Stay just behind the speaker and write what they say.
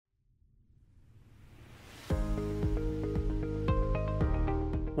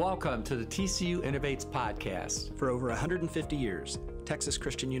Welcome to the TCU Innovates podcast. For over 150 years, Texas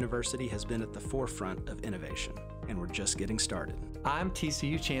Christian University has been at the forefront of innovation, and we're just getting started. I'm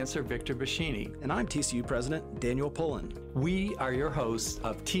TCU Chancellor Victor Boschini. And I'm TCU President Daniel Pullen. We are your hosts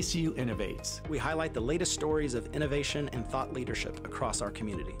of TCU Innovates. We highlight the latest stories of innovation and thought leadership across our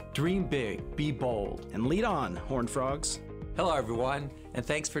community. Dream big, be bold. And lead on, Horned Frogs. Hello, everyone, and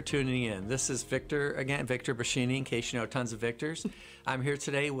thanks for tuning in. This is Victor again, Victor Boschini, in case you know tons of Victors. I'm here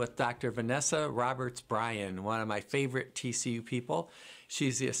today with Dr. Vanessa Roberts Bryan, one of my favorite TCU people.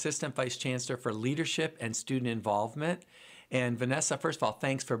 She's the Assistant Vice Chancellor for Leadership and Student Involvement. And Vanessa, first of all,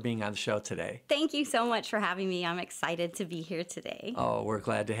 thanks for being on the show today. Thank you so much for having me. I'm excited to be here today. Oh, we're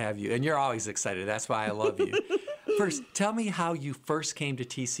glad to have you. And you're always excited. That's why I love you. First, tell me how you first came to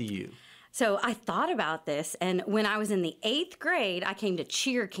TCU. So I thought about this, and when I was in the 8th grade, I came to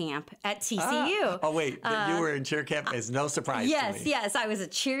cheer camp at TCU. Oh, wait, you were in cheer camp is no surprise to me. Yes, I was a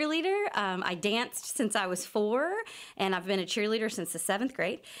cheerleader. I danced since I was 4, and I've been a cheerleader since the 7th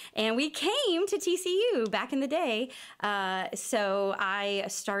grade. And we came to TCU back in the day. So I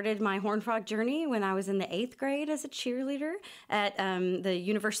started my Horned Frog journey when I was in the 8th grade as a cheerleader at the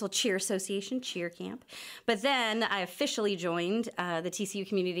Universal Cheer Association cheer camp. But then I officially joined the TCU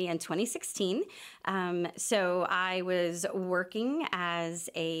community in 2016. So I was working as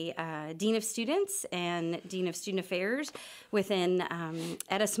a Dean of Students and Dean of Student Affairs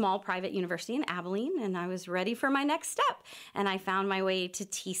at a small private university in Abilene, and I was ready for my next step, and I found my way to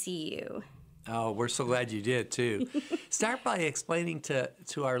TCU. Oh, we're so glad you did, too. Start by explaining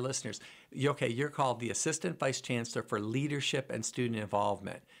to our listeners. You're called the Assistant Vice Chancellor for Leadership and Student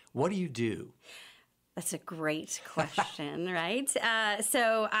Involvement. What do you do? That's a great question, right?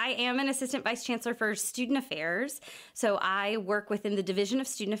 So I am an Assistant Vice Chancellor for Student Affairs. So I work within the Division of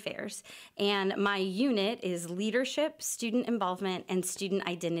Student Affairs, and my unit is Leadership, Student Involvement, and Student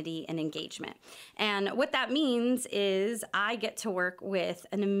Identity and Engagement. And what that means is I get to work with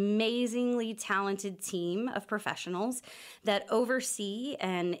an amazingly talented team of professionals that oversee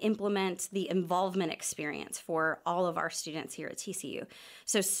and implement the involvement experience for all of our students here at TCU.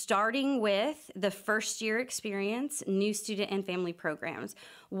 So starting with the first year experience, new student and family programs,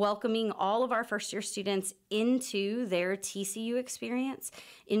 welcoming all of our first year students into their TCU experience,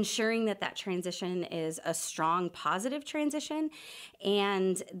 ensuring that that transition is a strong, positive transition,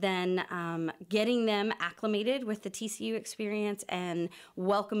 and then getting them acclimated with the TCU experience and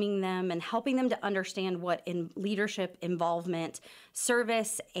welcoming them and helping them to understand what in leadership, involvement,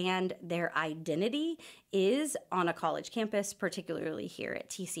 service, and their identity is on a college campus, particularly here at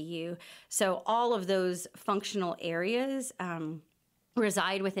TCU. So all of those functional areas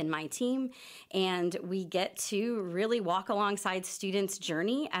reside within my team, and we get to really walk alongside students'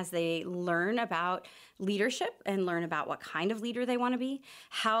 journey as they learn about leadership and learn about what kind of leader they want to be,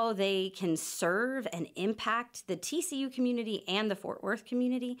 how they can serve and impact the TCU community and the Fort Worth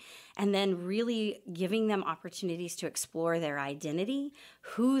community, and then really giving them opportunities to explore their identity,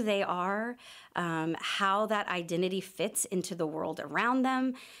 who they are, how that identity fits into the world around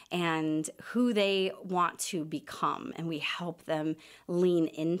them, and who they want to become. And we help them lean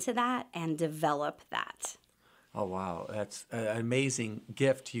into that and develop that. Oh, wow. That's an amazing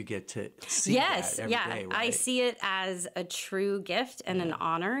gift you get to see that every day, right? I see it as a true gift and an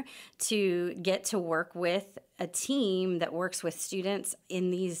honor to get to work with a team that works with students in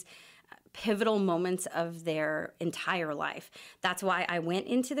these pivotal moments of their entire life. That's why I went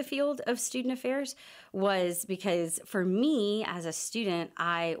into the field of student affairs, was because for me as a student,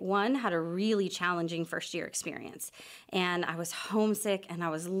 I, one, had a really challenging first year experience, and I was homesick and I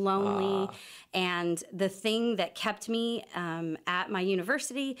was lonely. And the thing that kept me at my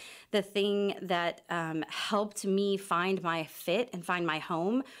university, the thing that helped me find my fit and find my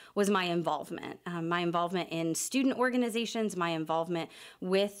home was my involvement. My involvement in student organizations, my involvement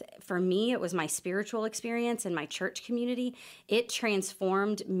with, for me, it was my spiritual experience in my church community. It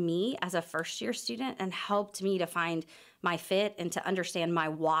transformed me as a first-year student and helped me to find my fit and to understand my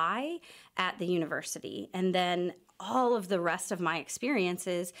why at the university. And then all of the rest of my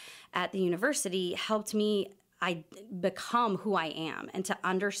experiences at the university helped me become who I am and to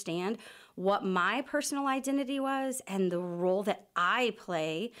understand what my personal identity was and the role that I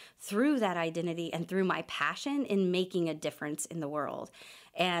play through that identity and through my passion in making a difference in the world.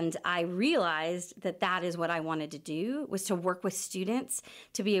 And I realized that that is what I wanted to do, was to work with students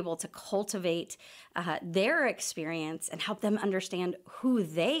to be able to cultivate their experience and help them understand who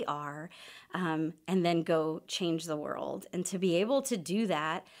they are, and then go change the world. And to be able to do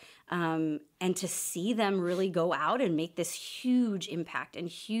that, and to see them really go out and make this huge impact and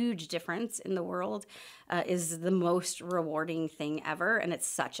huge difference in the world is the most rewarding thing ever, and it's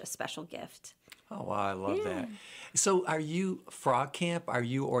such a special gift. Oh, wow, I love that. So are you Frog Camp? Are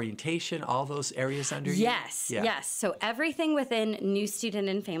you orientation? All those areas under you? Yes. So everything within new student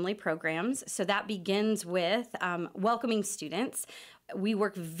and family programs. So that begins with welcoming students. We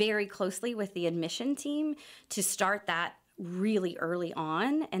work very closely with the admission team to start that really early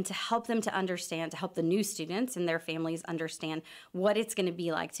on and to help them to understand, to help the new students and their families understand what it's going to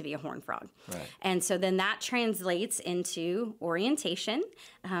be like to be a horned frog. Right. And so then that translates into orientation,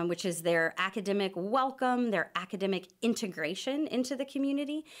 which is their academic welcome, their academic integration into the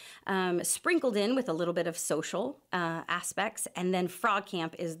community, sprinkled in with a little bit of social aspects. And then Frog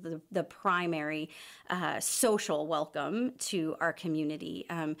Camp is the primary social welcome to our community.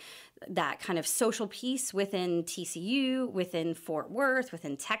 That kind of social piece within TCU, within Fort Worth,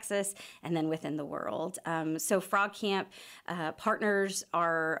 within Texas, and then within the world. So Frog Camp partners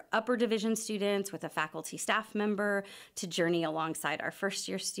our upper division students with a faculty staff member to journey alongside our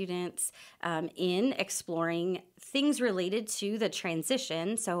first-year students in exploring things related to the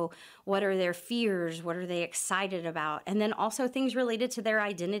transition. So what are their fears? What are they excited about? And then also things related to their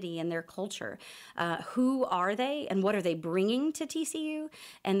identity and their culture. Who are they and what are they bringing to TCU?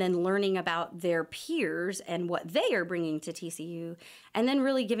 And then learning about their peers and what they are bringing to TCU. And then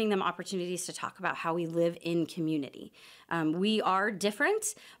really giving them opportunities to talk about how we live in community. We are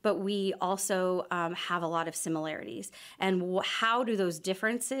different, but we also have a lot of similarities. And how do those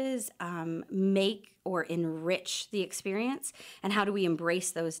differences make or enrich the experience? And how do we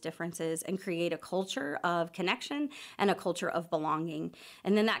embrace those differences and create a culture of connection and a culture of belonging?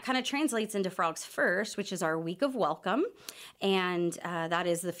 And then that kind of translates into Frogs First, which is our week of welcome. And that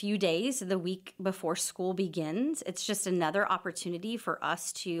is the few days, the week before school begins. It's just another opportunity for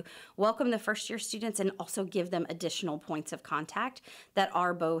us to welcome the first-year students and also give them additional points of contact that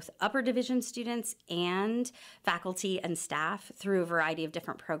are both upper division students and faculty and staff through a variety of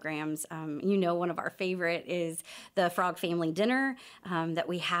different programs. One of our favorite is the Frog Family Dinner that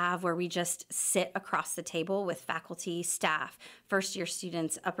we have, where we just sit across the table with faculty, staff, first-year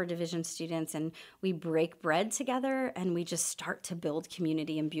students, upper division students, and we break bread together and we just start to build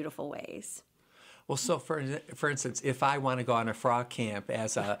community in beautiful ways. Well, so for instance, if I want to go on a Frog Camp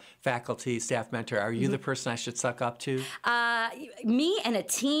as a faculty staff mentor, are you the person I should suck up to? Me and a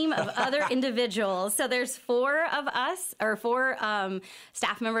team of other individuals. So there's four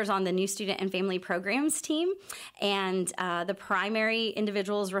staff members on the new student and family programs team. And the primary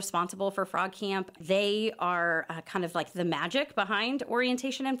individuals responsible for Frog Camp, they are kind of like the magic behind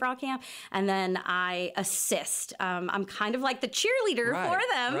orientation and Frog Camp. And then I assist. I'm kind of like the cheerleader for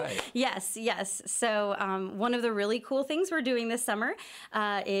them. Right. Yes. So one of the really cool things we're doing this summer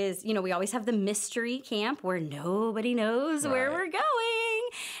is, we always have the mystery camp where nobody knows where we're going.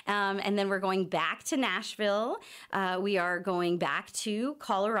 And then we're going back to Nashville. We are going back to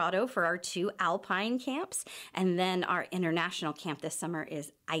Colorado for our 2 alpine camps. And then our international camp this summer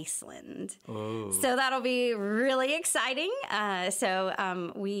is Iceland. Oh. So that'll be really exciting.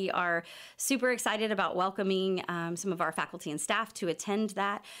 So we are super excited about welcoming some of our faculty and staff to attend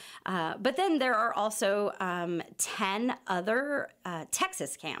that. But then there are also 10 other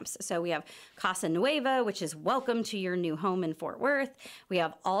Texas camps. So we have Casa Nueva, which is welcome to your new home in Fort Worth. We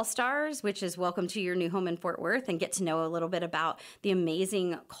have All Stars, which is welcome to your new home in Fort Worth, and get to know a little bit about the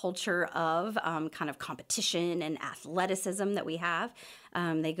amazing culture of kind of competition and athleticism that we have.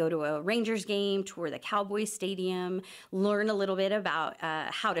 They go to a Rangers game, tour the Cowboys Stadium, learn a little bit about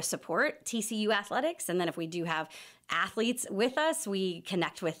how to support TCU athletics. And then if we do have athletes with us, we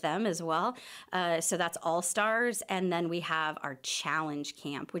connect with them as well. So that's All Stars. And then we have our Challenge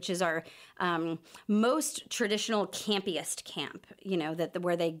Camp, which is our most traditional campiest camp,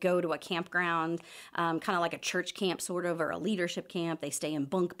 where they go to a campground, kind of like a church camp sort of, or a leadership camp. They stay in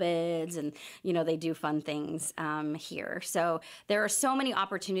bunk beds and, they do fun things here. So there are so many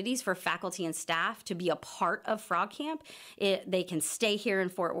opportunities for faculty and staff to be a part of Frog Camp. They can stay here in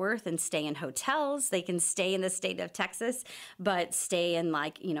Fort Worth and stay in hotels. They can stay in the state of Texas, but stay in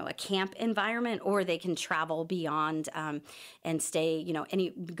a camp environment, or they can travel beyond and stay,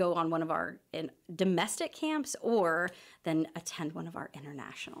 go on one of our domestic camps, or then attend one of our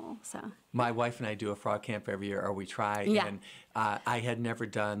international. So my wife and I do a Frog Camp every year, or we try. Yeah. And I had never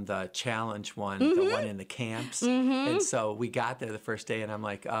done the challenge one, the one in the camps. And so we got there the first day, and I'm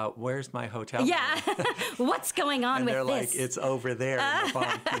like, where's my hotel room? Yeah. What's going on and with they're this? like, it's over there in the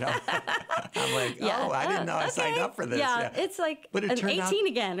bunk, I'm like, I didn't know I signed up for this. Yeah, it's like but it an turned 18 out,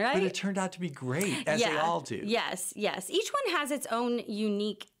 again, right? But it turned out to be great, as they all do. Yes. Each one has its own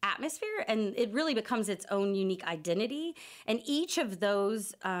unique atmosphere, and it really becomes its own unique identity. And each of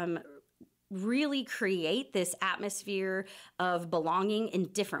those really create this atmosphere of belonging in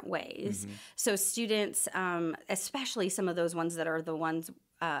different ways. So students, especially some of those ones that are the ones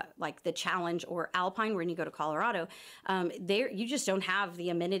like the Challenge or Alpine, when you go to Colorado, there you just don't have the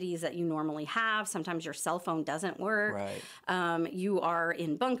amenities that you normally have. Sometimes your cell phone doesn't work. Right. You are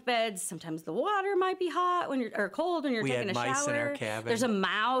in bunk beds. Sometimes the water might be hot when you're or cold when you're taking a shower. We had mice in our cabin. There's a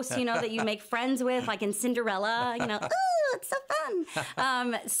mouse, that you make friends with, like in Cinderella. Ooh, it's so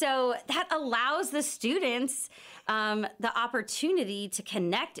fun. So that allows the students the opportunity to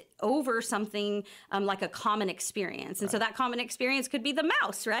connect over something like a common experience. And so that common experience could be the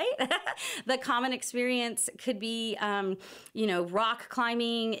mouse, right? The common experience could be, rock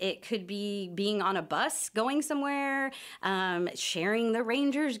climbing. It could be being on a bus going somewhere, sharing the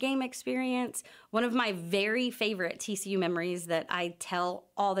Rangers game experience. One of my very favorite TCU memories that I tell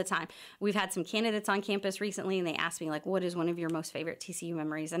all the time. We've had some candidates on campus recently, and they asked me, like, what is one of your most favorite TCU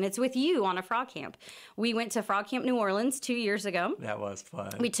memories? And it's with you on a frog camp. We went to Frog Camp New Orleans 2 years ago. That was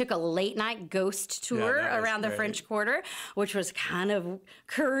fun. We took a late night ghost tour around the French Quarter, which was kind of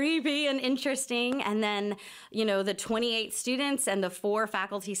creepy and interesting. And then, the 28 students and the 4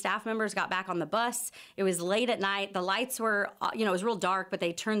 faculty staff members got back on the bus. It was late at night. The lights were, it was real dark, but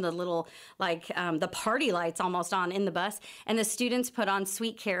they turned the little, the party lights almost on in the bus. And the students put on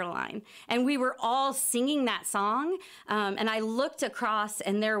Sweet Caroline. And we were all singing that song. And I looked across,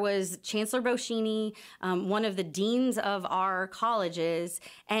 and there was Chancellor Boschini, one of the deans of our colleges,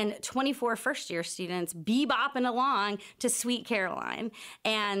 and 24 first-year students bebopping along to Sweet Caroline.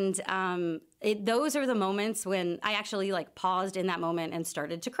 And those are the moments when I actually paused in that moment and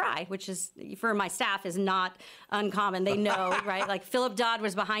started to cry, which is, for my staff, is not uncommon. They know, right? Like Philip Dodd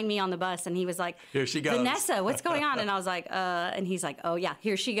was behind me on the bus, and he was like, "Here she goes, Vanessa, what's going on?" And I was like, and he's like, "Oh yeah,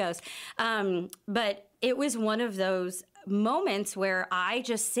 here she goes." But it was one of those moments where I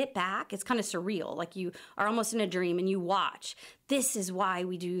just sit back. It's kind of surreal. Like you are almost in a dream and you watch. This is why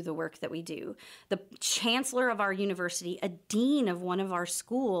we do the work that we do. The chancellor of our university, a dean of one of our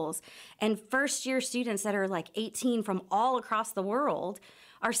schools, and first-year students that are 18 from all across the world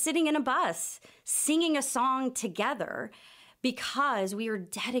are sitting in a bus singing a song together because we are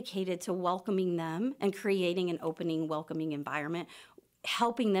dedicated to welcoming them and creating an opening, welcoming environment,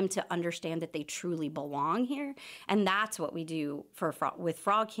 helping them to understand that they truly belong here. And that's what we do with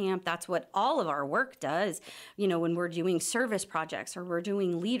Frog Camp. That's what all of our work does. When we're doing service projects or we're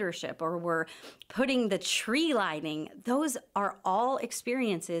doing leadership or we're putting the tree lighting, those are all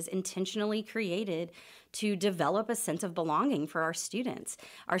experiences intentionally created to develop a sense of belonging for our students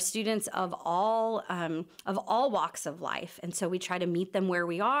of all walks of life. And so we try to meet them where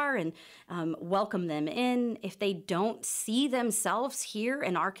we are and welcome them in. If they don't see themselves here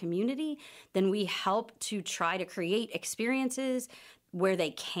in our community, then we help to try to create experiences where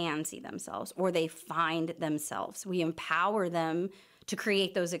they can see themselves or they find themselves. We empower them to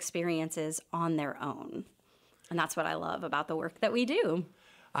create those experiences on their own. And that's what I love about the work that we do.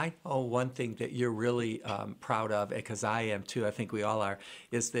 I know one thing that you're really proud of, because I am too, I think we all are,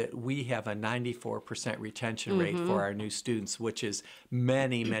 is that we have a 94% retention rate for our new students, which is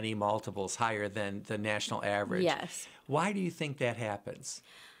many, many multiples higher than the national average. Yes. Why do you think that happens?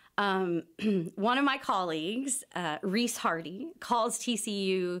 One of my colleagues, Reese Hardy, calls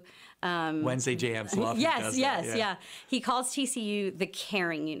TCU... Wednesday Jams, love him, Yes, yeah. He calls TCU the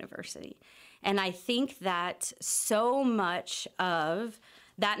caring university. And I think that so much of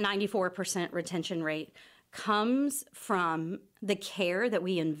that 94% retention rate comes from the care that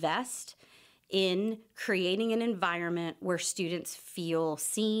we invest in creating an environment where students feel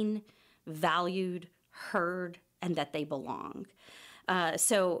seen, valued, heard, and that they belong.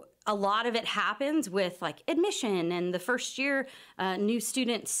 So a lot of it happens with admission and the first year new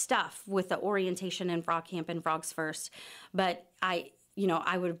student stuff with the orientation and Frog Camp and Frogs First. But I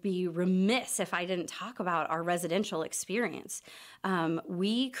would be remiss if I didn't talk about our residential experience.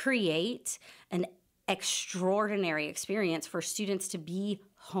 We create an extraordinary experience for students to be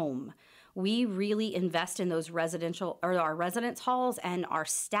home. We really invest in those our residence halls and our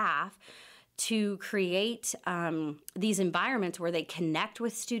staff to create these environments where they connect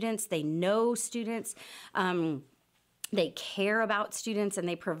with students, they know students, they care about students, and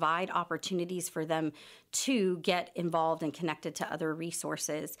they provide opportunities for them to get involved and connected to other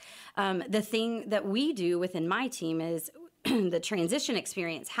resources. The thing that we do within my team is the transition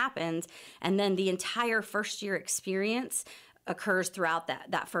experience happens, and then the entire first year experience occurs throughout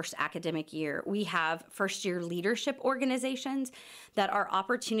that first academic year. We have first-year leadership organizations that are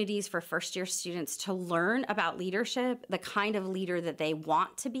opportunities for first-year students to learn about leadership, the kind of leader that they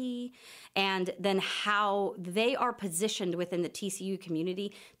want to be, and then how they are positioned within the TCU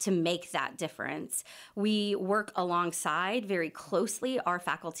community to make that difference. We work alongside very closely our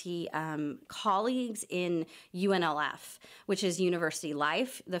faculty colleagues in UNLF, which is University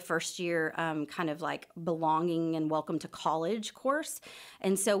Life, the first year kind of like belonging and welcome to college course.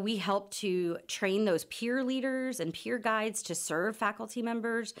 And so we help to train those peer leaders and peer guides to serve faculty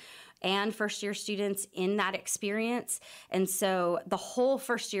members and first-year students in that experience. And so the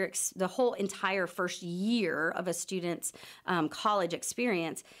whole entire first year of a student's college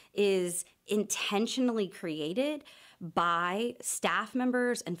experience is intentionally created by staff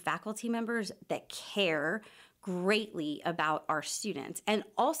members and faculty members that care greatly about our students and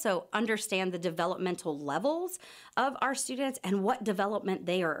also understand the developmental levels of our students and what development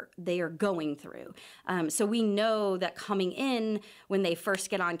they are going through. So we know that coming in when they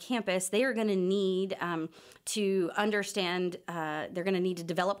first get on campus, they are going to need to understand, they're going to need to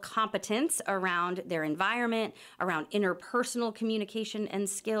develop competence around their environment, around interpersonal communication and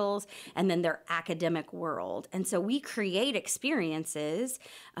skills, and then their academic world. And so we create experiences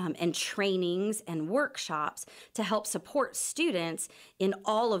and trainings and workshops to help support students in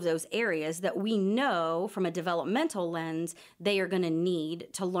all of those areas that we know from a developmental lens they are going to need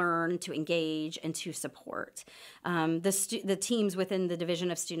to learn, to engage, and to support. The teams within the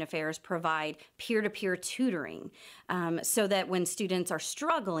Division of Student Affairs provide peer-to-peer tutoring so that when students are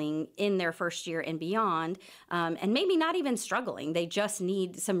struggling in their first year and beyond, and maybe not even struggling, they just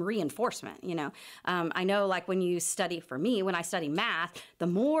need some reinforcement. I know like when you study, for me, when I study math, the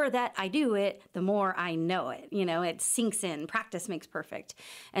more that I do it, the more I know it. It sinks in. Practice makes perfect.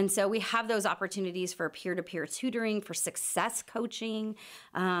 And so we have those opportunities for peer-to-peer tutoring, for success coaching.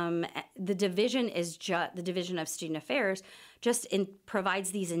 The Division of Student Affairs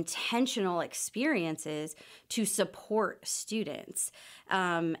provides these intentional experiences to support students.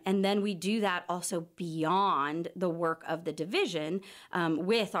 And then we do that also beyond the work of the division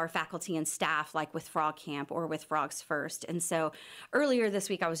with our faculty and staff, like with Frog Camp or with Frogs First. And so earlier this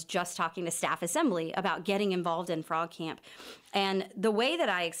week, I was just talking to Staff Assembly about getting involved in Frog Camp. And the way that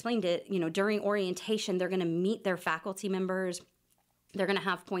I explained it, during orientation, they're going to meet their faculty members. They're going to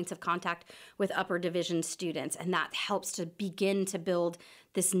have points of contact with upper division students, and that helps to begin to build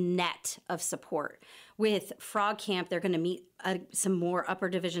this net of support. With Frog Camp, they're going to meet some more upper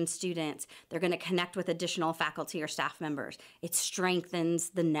division students. They're going to connect with additional faculty or staff members. It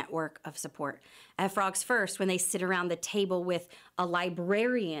strengthens the network of support. At Frogs First, when they sit around the table with a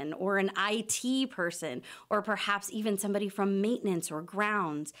librarian or an IT person, or perhaps even somebody from maintenance or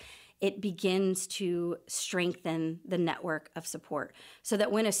grounds, it begins to strengthen the network of support so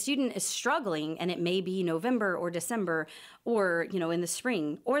that when a student is struggling, and it may be November or December or, in the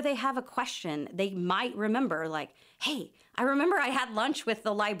spring, or they have a question, they might remember like, hey, I remember I had lunch with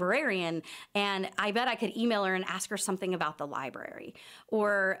the librarian and I bet I could email her and ask her something about the library.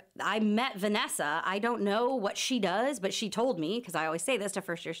 Or I met Vanessa. I don't know what she does, but she told me, because I always say this to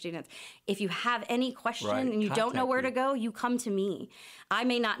first year students, if you have any question and you don't know where to go, you come to me. I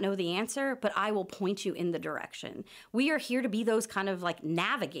may not know the answer, but I will point you in the direction. We are here to be those kind of like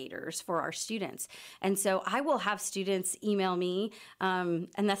navigators for our students. And so I will have students email me, and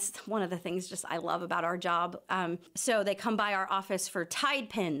that's one of the things just I love about our job. So they come by our office for Tide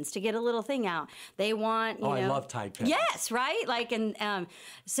pens to get a little thing out. They want, I love Tide pens. Yes, right?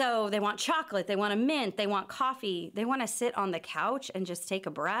 So they want chocolate, they want a mint, they want coffee, they want to sit on the couch and just take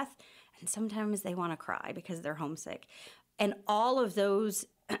a breath. And sometimes they want to cry because they're homesick. And all of those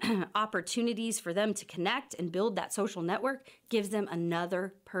opportunities for them to connect and build that social network gives them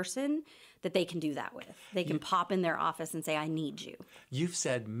another person that they can do that with. They can pop in their office and say, I need you. You've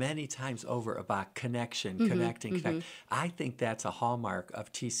said many times over about connection, connect. I think that's a hallmark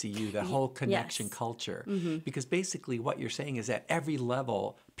of TCU, the whole connection culture. Because basically what you're saying is at every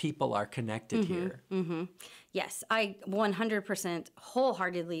level, people are connected here. Yes, I 100%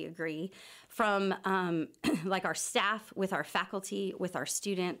 wholeheartedly agree. From like our staff, with our faculty, with our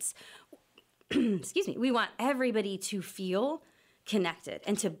students, excuse me, we want everybody to feel connected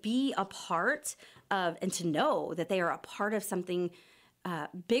and to be a part of, and to know that they are a part of something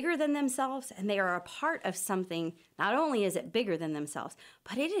bigger than themselves, and they are a part of something, not only is it bigger than themselves,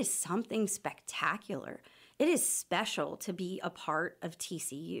 but it is something spectacular. It is special to be a part of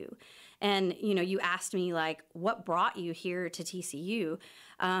TCU. And, you asked me, like, what brought you here to TCU?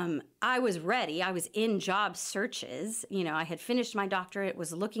 I was ready. I was in job searches. I had finished my doctorate,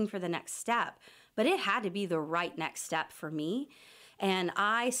 was looking for the next step. but it had to be the right next step for me. And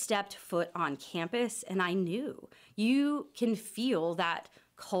I stepped foot on campus, and I knew you can feel that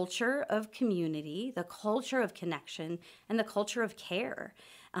culture of community, the culture of connection, and the culture of care.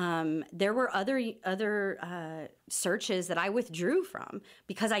 There were other searches that I withdrew from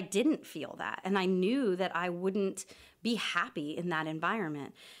because I didn't feel that, and I knew that I wouldn't be happy in that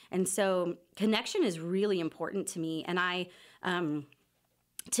environment. And so connection is really important to me, and I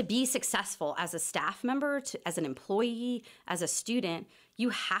to be successful as a staff member, as an employee, as a student, you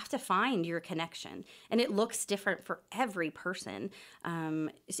have to find your connection. And it looks different for every person.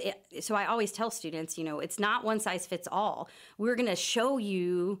 So I always tell students, it's not one size fits all. We're going to show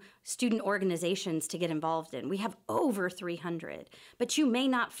you student organizations to get involved in. We have over 300, but you may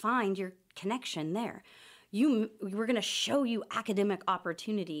not find your connection there. We're going to show you academic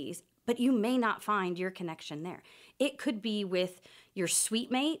opportunities, but you may not find your connection there. It could be with your suite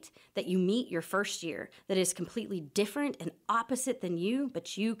mate that you meet your first year that is completely different and opposite than you,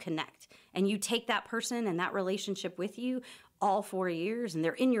 but you connect. And you take that person and that relationship with you all 4 years, and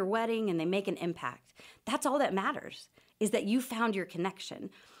they're in your wedding and they make an impact. That's all that matters, is that you found your connection.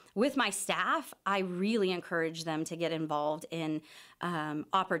 With my staff, I really encourage them to get involved in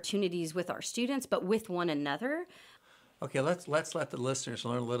opportunities with our students, but with one another. Okay, let's let the listeners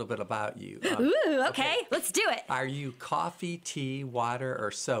learn a little bit about you. Ooh, okay, let's do it. Are you coffee, tea, water, or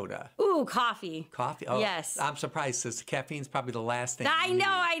soda? Ooh, coffee. Coffee? Oh, yes. I'm surprised because caffeine's probably the last thing. I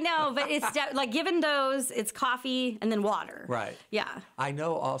know, but it's like given those, it's coffee and then water. Right. Yeah. I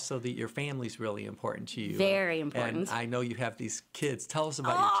know also that your family's really important to you. Very important. And I know you have these kids. Tell us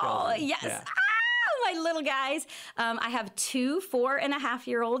about your children. Oh, yes. Yeah. My little guys. I have 2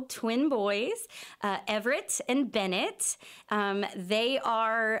 4.5-year-old twin boys, Everett and Bennett. They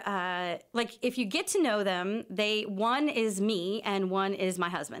are like, if you get to know them, one is me and one is my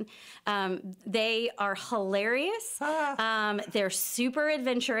husband. They are hilarious. They're super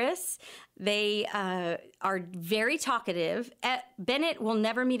adventurous. They are very talkative. Bennett will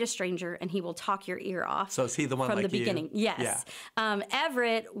never meet a stranger, and he will talk your ear off. So is he the one from like the beginning? You? Yes. Yeah.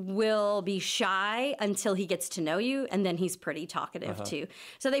 Everett will be shy until he gets to know you, and then he's pretty talkative too.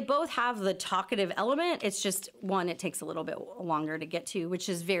 So they both have the talkative element. It's just one, it takes a little bit longer to get to, which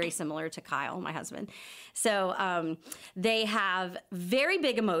is very similar to Kyle, my husband. So they have very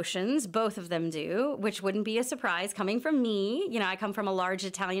big emotions, both of them do, which wouldn't be a surprise coming from me. I come from a large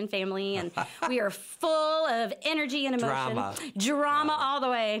Italian family, and we are full of energy and emotion. Drama all the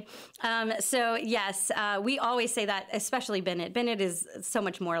way. So yes, we always say that, especially Bennett. Bennett is so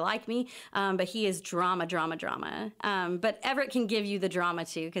much more like me, but he is drama. But Everett can give you the drama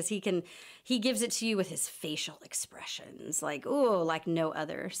too, because he gives it to you with his facial expressions, like no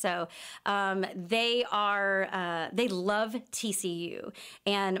other. So they love TCU.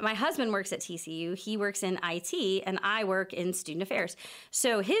 And my husband works at TCU. He works in IT, and I work in student affairs.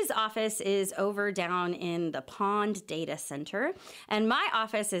 So his office is over down in the Pond Data Center, and my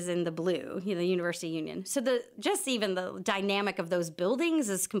office is in the Blue, the University Union. So even the dynamic of those buildings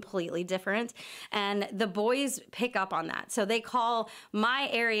is completely different, and the boys pick up on that. So they call my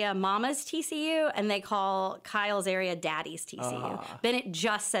area Mama's TCU, and they call Kyle's area Daddy's TCU. Bennett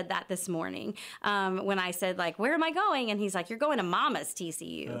just said that this morning when I said, like, where am I going? And he's like, you're going to Mama's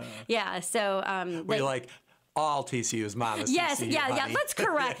TCU. Yeah, so... we're like... All TCU is Mama's TCU, yeah. buddy. Let's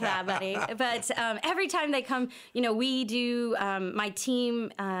correct that, buddy. But every time they come, we do, my team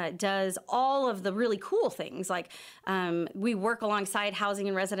does all of the really cool things. Like we work alongside Housing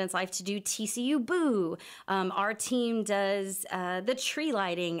and Residence Life to do TCU Boo. Our team does the tree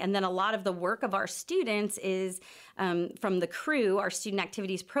lighting. And then a lot of the work of our students is from the crew, our Student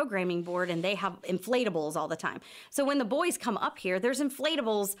Activities Programming Board, and they have inflatables all the time. So when the boys come up here, there's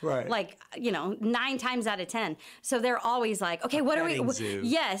inflatables, like, 9 times out of 10. So they're always like, okay, what are we? Zoo.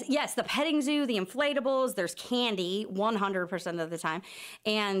 Yes, the petting zoo, the inflatables, there's candy 100% of the time.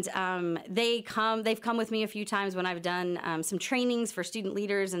 And they've come with me a few times when I've done some trainings for student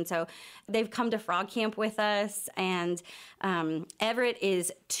leaders. And so they've come to Frog Camp with us. And Everett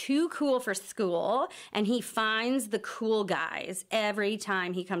is too cool for school, and he finds the cool guys every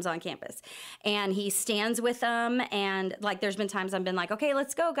time he comes on campus. And he stands with them, and like there's been times I've been like, okay,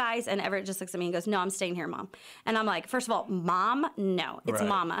 let's go, guys. And Everett just looks at me and goes, no, I'm staying here, Mom. And I'm like, first of all, Mom? No, it's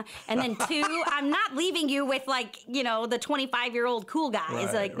Mama. And then 2, I'm not leaving you with the 25-year-old cool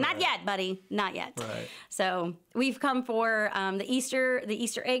guys. Not yet, buddy, not yet. Right. So we've come for the Easter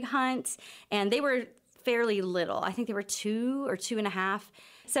egg hunt, and they were fairly little. I think they were 2 or 2.5.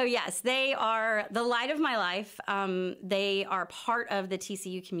 So yes, they are the light of my life. They are part of the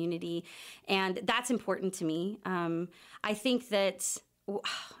TCU community, and that's important to me. I think that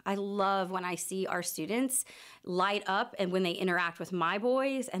I love when I see our students light up and when they interact with my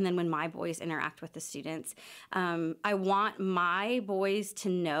boys and then when my boys interact with the students. I want my boys to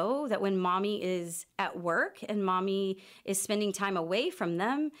know that when mommy is at work and mommy is spending time away from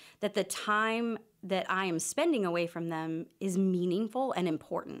them, that the time that I am spending away from them is meaningful and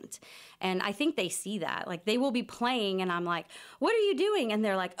important. And I think they see that. Like, they will be playing and I'm like, what are you doing? And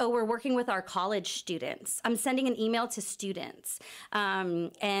they're like, oh, we're working with our college students. I'm sending an email to students.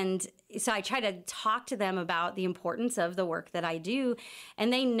 And so I try to talk to them about the importance of the work that I do.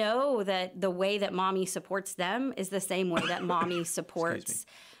 And they know that the way that mommy supports them is the same way that mommy supports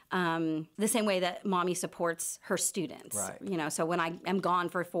the same way that mommy supports her students. Right. You know, so when I am gone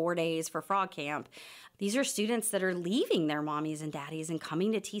for 4 days for Frog Camp, these are students that are leaving their mommies and daddies and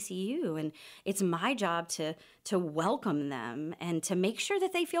coming to TCU. And it's my job to welcome them and to make sure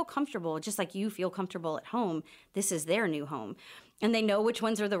that they feel comfortable, just like you feel comfortable at home. This is their new home. And they know which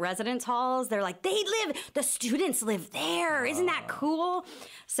ones are the residence halls. They're like, the students live there. Isn't that cool?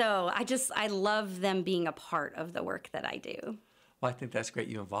 So I love them being a part of the work that I do. Well, I think that's great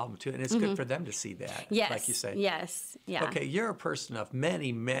you involve them too, and it's good for them to see that, yes, like you say. Yes, yeah. Okay, you're a person of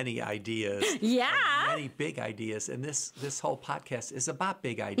many, many ideas. Yeah. Many big ideas, and this whole podcast is about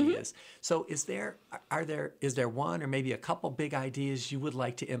big ideas. So is there one or maybe a couple big ideas you would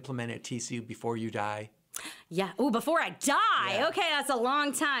like to implement at TCU before you die? Yeah. Oh, before I die. Yeah. Okay, that's a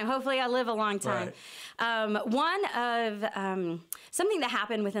long time. Hopefully I live a long time. Right. One of something that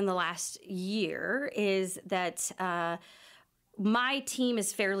happened within the last year is that my team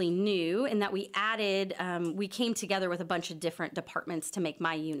is fairly new in that we came together with a bunch of different departments to make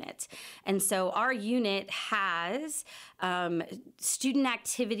my unit. And so our unit has student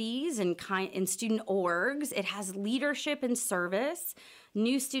activities and student orgs. It has leadership and service,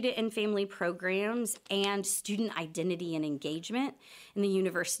 new student and family programs, and student identity and engagement in the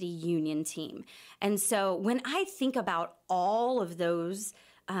university union team. And so when I think about all of those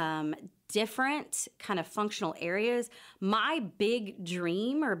different kind of functional areas, my big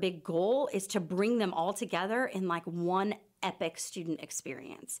dream or big goal is to bring them all together in like one epic student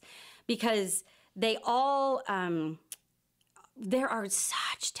experience, because they all there are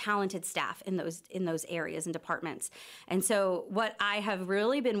such talented staff in those areas and departments. And so what I have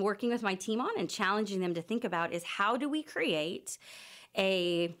really been working with my team on and challenging them to think about is, how do we create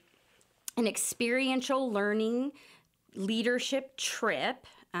an experiential learning leadership trip,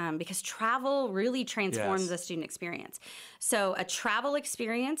 because travel really transforms the student experience. So a travel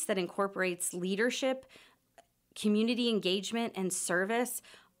experience that incorporates leadership, community engagement, and service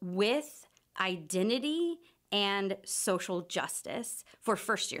with identity and social justice for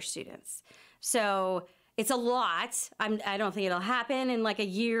first-year students. So it's a lot. I don't think it'll happen in like a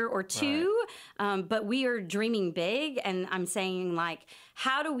year or two, right. But we are dreaming big, and I'm saying, like,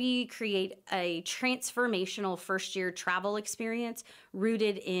 how do we create a transformational first-year travel experience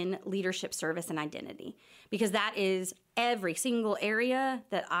rooted in leadership, service, and identity? Because that is every single area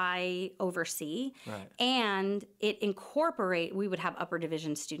that I oversee. Right. And we would have upper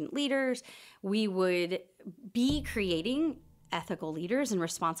division student leaders. We would be creating ethical leaders and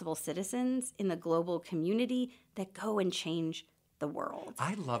responsible citizens in the global community that go and change the world.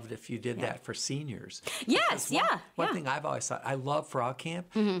 I loved if you did that for seniors. Yes, One thing I've always thought, I love Frog Camp,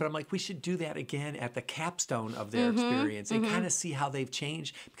 but I'm like, we should do that again at the capstone of their experience and kind of see how they've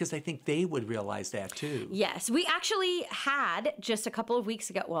changed, because I think they would realize that too. Yes, we actually had just a couple of weeks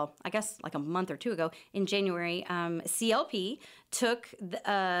ago, well, I guess like a month or two ago in January, CLP took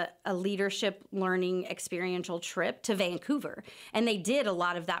a leadership learning experiential trip to Vancouver, and they did a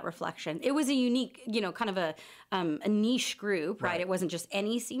lot of that reflection. It was a unique, kind of a niche group, right? It wasn't just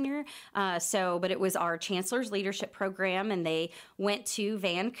any senior. But it was our Chancellor's Leadership Program, and they went to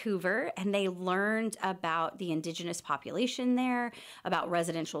Vancouver and they learned about the Indigenous population there, about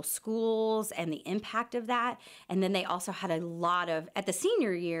residential schools and the impact of that. And then they also had at the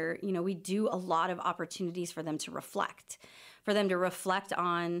senior year, we do a lot of opportunities for them to reflect.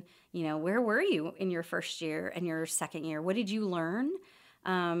 On, where were you in your first year and your second year? What did you learn?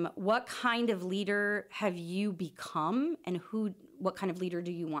 What kind of leader have you become, and what kind of leader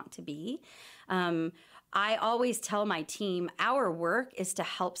do you want to be? I always tell my team, our work is to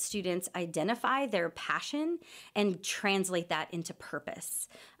help students identify their passion and translate that into purpose.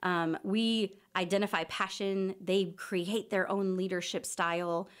 We identify passion, they create their own leadership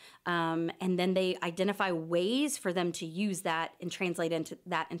style, and then they identify ways for them to use that and translate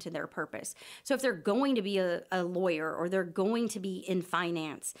into their purpose. So if they're going to be a lawyer or they're going to be in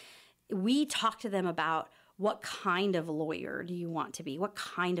finance, we talk to them about what kind of lawyer do you want to be? What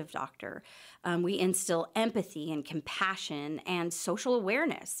kind of doctor? We instill empathy and compassion and social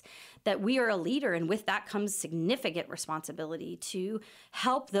awareness, that we are a leader, and with that comes significant responsibility to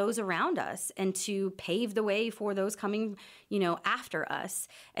help those around us and to pave the way for those coming, after us.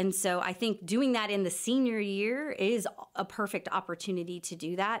 And so I think doing that in the senior year is a perfect opportunity to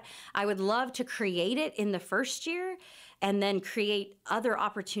do that. I would love to create it in the first year and then create other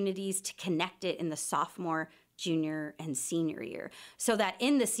opportunities to connect it in the sophomore, junior, and senior year, so that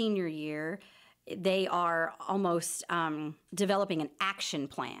in the senior year, they are almost developing an action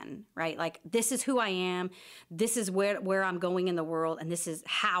plan, right? Like, this is who I am, this is where I'm going in the world, and this is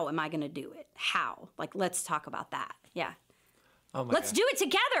how am I going to do it? How? Like, let's talk about that. Yeah. Oh my let's God. do it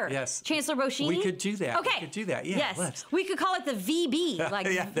together. Yes. Chancellor Boschini. We could do that. Okay. We could do that. Yeah, yes. Let's. We could call it the VB, like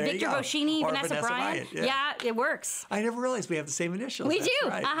Yeah, there you Victor go. Boschini, Or Vanessa Bryan. Yeah. It works. I never realized we have the same initials. We That's do.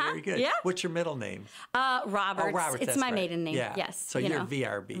 Right. Very good. Yeah. What's your middle name? Roberts. Oh, Roberts. It's That's my right. maiden name. Yeah. Yes. So you're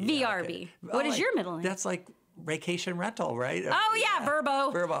VRB. VRB. Okay. What is your middle name? That's like vacation rental, right? Oh yeah,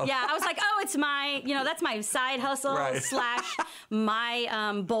 Verbo. Verbo. Yeah, I was like, oh, it's my, that's my side hustle Right. /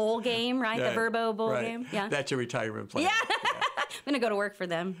 my bowl game, right? The Verbo bowl right. game. Yeah. That's your retirement plan. Yeah. I'm gonna go to work for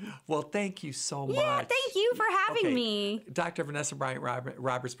them. Well, thank you so much. Yeah, thank you for having Okay. me. Dr. Vanessa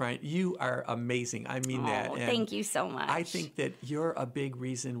Roberts Bryan, you are amazing. I mean that. Oh, And thank you so much. I think that you're a big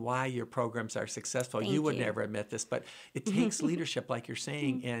reason why your programs are successful. Thank You would you. never admit this, but it takes leadership, like you're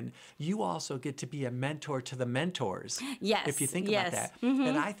saying, and you also get to be a mentor to the mentors. Yes, If you think yes. about that.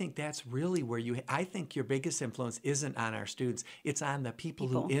 And I think that's really where I think your biggest influence isn't on our students, it's on the people.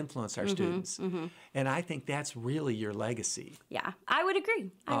 Who influence our students. And I think that's really your legacy. Yeah, I would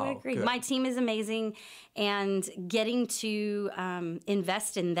agree. I would agree. Good. My team is amazing, and getting to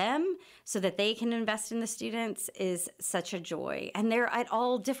invest in them so that they can invest in the students is such a joy. And they're at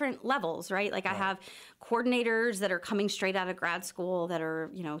all different levels, right? Like I have coordinators that are coming straight out of grad school that are,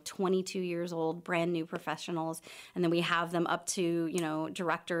 22 years old, brand new professionals. And then we have them up to,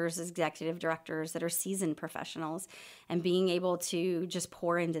 directors, executive directors that are seasoned professionals. And being able to just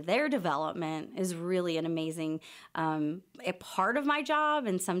pour into their development is really an amazing a part of my job.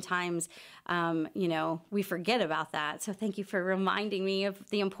 And sometimes, we forget about that. So thank you for reminding me of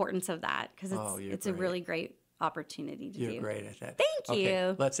the importance of that, because it's a really great opportunity to do. You're great at that. Thank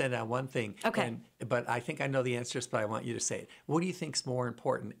you. Let's end on one thing. Okay. But I think I know the answers, but I want you to say it. What do you think is more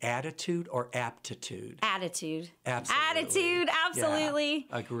important, attitude or aptitude? Attitude. Absolutely. Attitude, absolutely.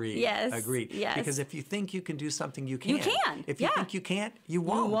 Yeah. Agreed. Yes. Agreed. Yes. Because if you think you can do something, you can. You can. If you think you can't, you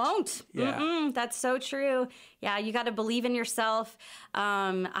won't. You won't. Yeah. That's so true. Yeah, you got to believe in yourself.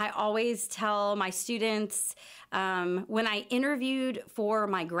 I always tell my students, when I interviewed for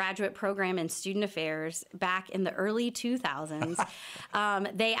my graduate program in student affairs back in the early 2000s,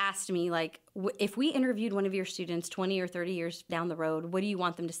 they asked me, like, if we interviewed one of your students 20 or 30 years down the road, what do you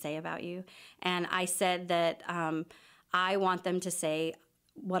want them to say about you? And I said that I want them to say,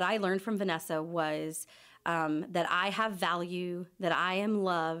 what I learned from Vanessa was that I have value, that I am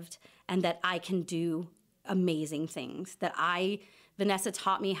loved, and that I can do amazing things. Vanessa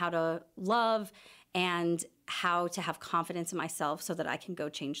taught me how to love and how to have confidence in myself so that I can go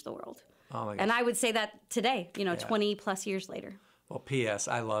change the world. Oh my God. And I would say that today, 20 plus years later. Well, P.S.,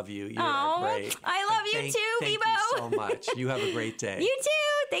 I love you. You're great. I love you too, Thank Bebo. you so much. You have a great day. You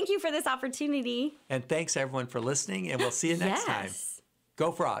too. Thank you for this opportunity. And thanks, everyone, for listening, and we'll see you next time. Yes.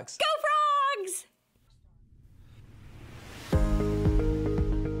 Go Frogs. Go Frogs!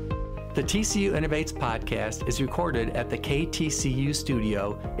 The TCU Innovates podcast is recorded at the KTCU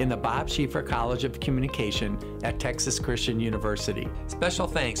studio in the Bob Schieffer College of Communication at Texas Christian University. Special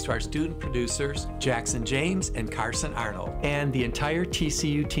thanks to our student producers, Jackson James and Carson Arnold, and the entire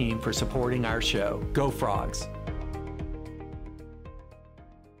TCU team for supporting our show. Go Frogs!